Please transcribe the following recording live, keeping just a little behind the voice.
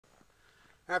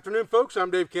Afternoon, folks.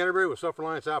 I'm Dave Canterbury with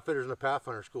Self-Reliance Outfitters in the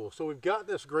Pathfinder School. So we've got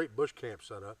this great bush camp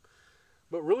set up,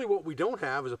 but really what we don't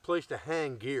have is a place to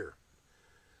hang gear.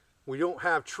 We don't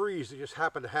have trees that just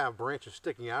happen to have branches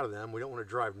sticking out of them. We don't want to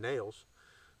drive nails.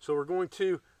 So we're going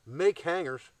to make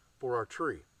hangers for our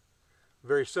tree.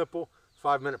 Very simple,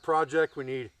 5-minute project. We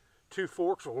need 2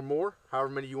 forks or more, however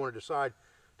many you want to decide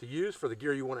to use for the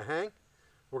gear you want to hang.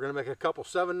 We're going to make a couple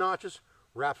 7 notches,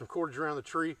 wrap some cordage around the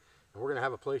tree, and we're going to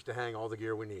have a place to hang all the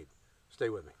gear we need. Stay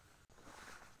with me.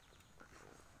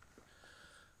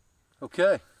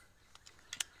 Okay,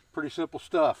 pretty simple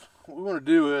stuff. What we want to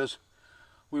do is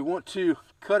we want to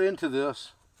cut into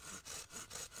this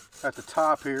at the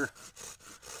top here,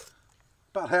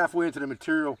 about halfway into the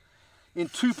material, in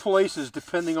 2 places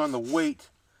depending on the weight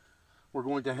we're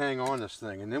going to hang on this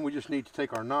thing. And then we just need to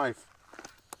take our knife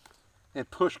and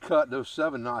push cut those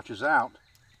 7 notches out.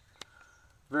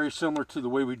 Very similar to the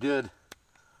way we did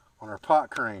on our pot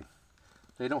crane.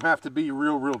 They don't have to be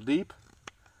real deep.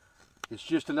 It's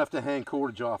just enough to hang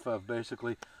cordage off of,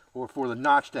 basically, or for the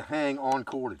notch to hang on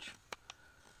cordage.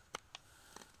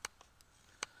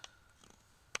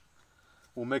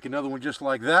 We'll make another one just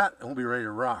like that and we'll be ready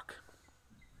to rock.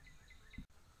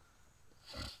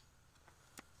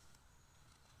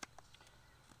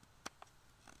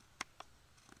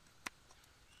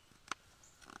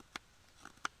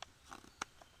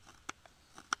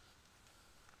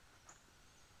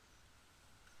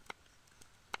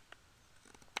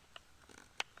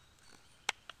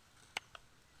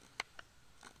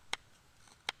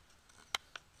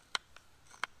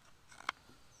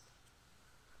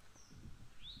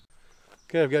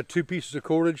 Okay, I've got 2 pieces of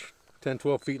cordage,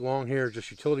 10-12 feet long here,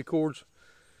 just utility cords.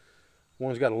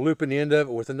 One's got a loop in the end of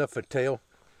it with enough of a tail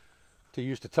to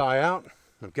use to tie out.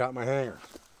 I've got my hanger.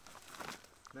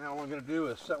 Now what I'm going to do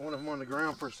is set one of them on the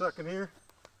ground for a second here.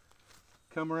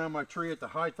 Come around my tree at the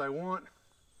height I want.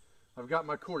 I've got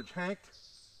my cordage hanked,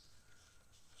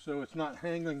 so it's not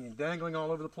hanging and dangling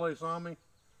all over the place on me.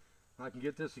 I can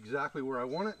get this exactly where I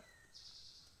want it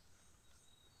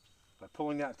by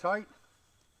pulling that tight.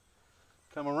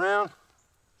 Come around,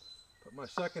 put my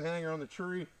second hanger on the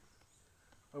tree,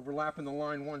 overlapping the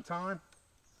line 1 time,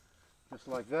 just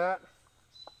like that.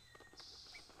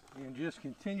 And just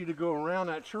continue to go around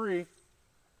that tree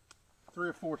 3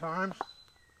 or 4 times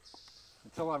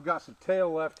until I've got some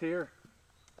tail left here,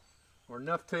 or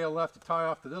enough tail left to tie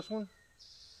off to this one.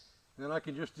 And then I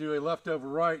can just do a left over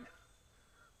right,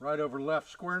 right over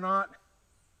left square knot.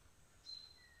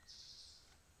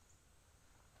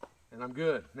 And I'm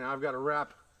good. Now I've got to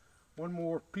wrap one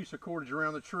more piece of cordage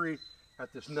around the tree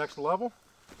at this next level.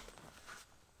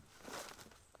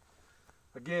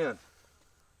 Again,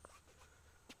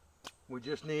 we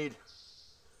just need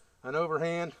an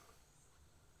overhand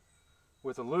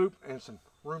with a loop and some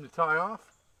room to tie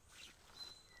off.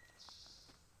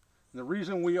 And the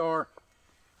reason we are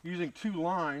using 2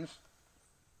 lines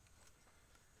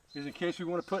is in case we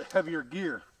want to put heavier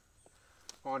gear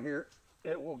on here,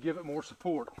 it will give it more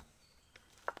support.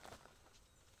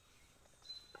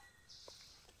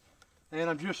 And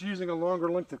I'm just using a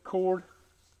longer length of cord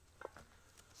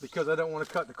because I don't want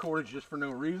to cut the cordage just for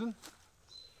no reason.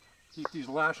 Keep these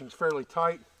lashings fairly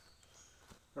tight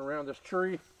around this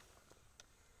tree.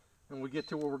 And we get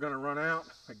to where we're going to run out.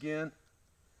 Again,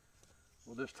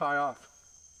 we'll just tie off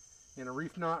in a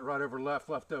reef knot, right over left,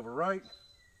 left over right.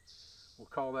 We'll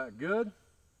call that good.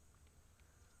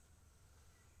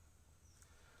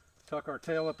 Tuck our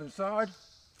tail up inside.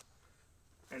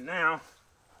 And now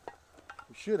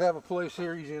we should have a place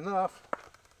here easy enough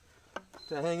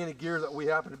to hang any gear that we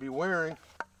happen to be wearing.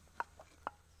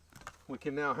 We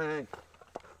can now hang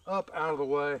up out of the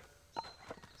way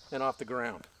and off the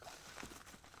ground.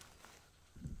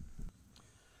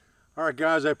 All right,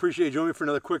 guys, I appreciate you joining me for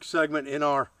another quick segment in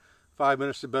our 5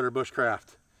 minutes to better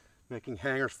bushcraft. Making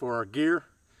hangers for our gear.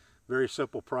 Very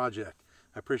simple project.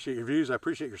 I appreciate your views. I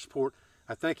appreciate your support.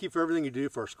 I thank you for everything you do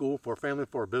for our school, for our family,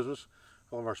 for our business,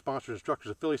 all of our sponsors, instructors,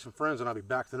 affiliates, and friends, and I'll be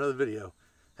back with another video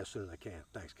as soon as I can.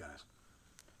 Thanks, guys.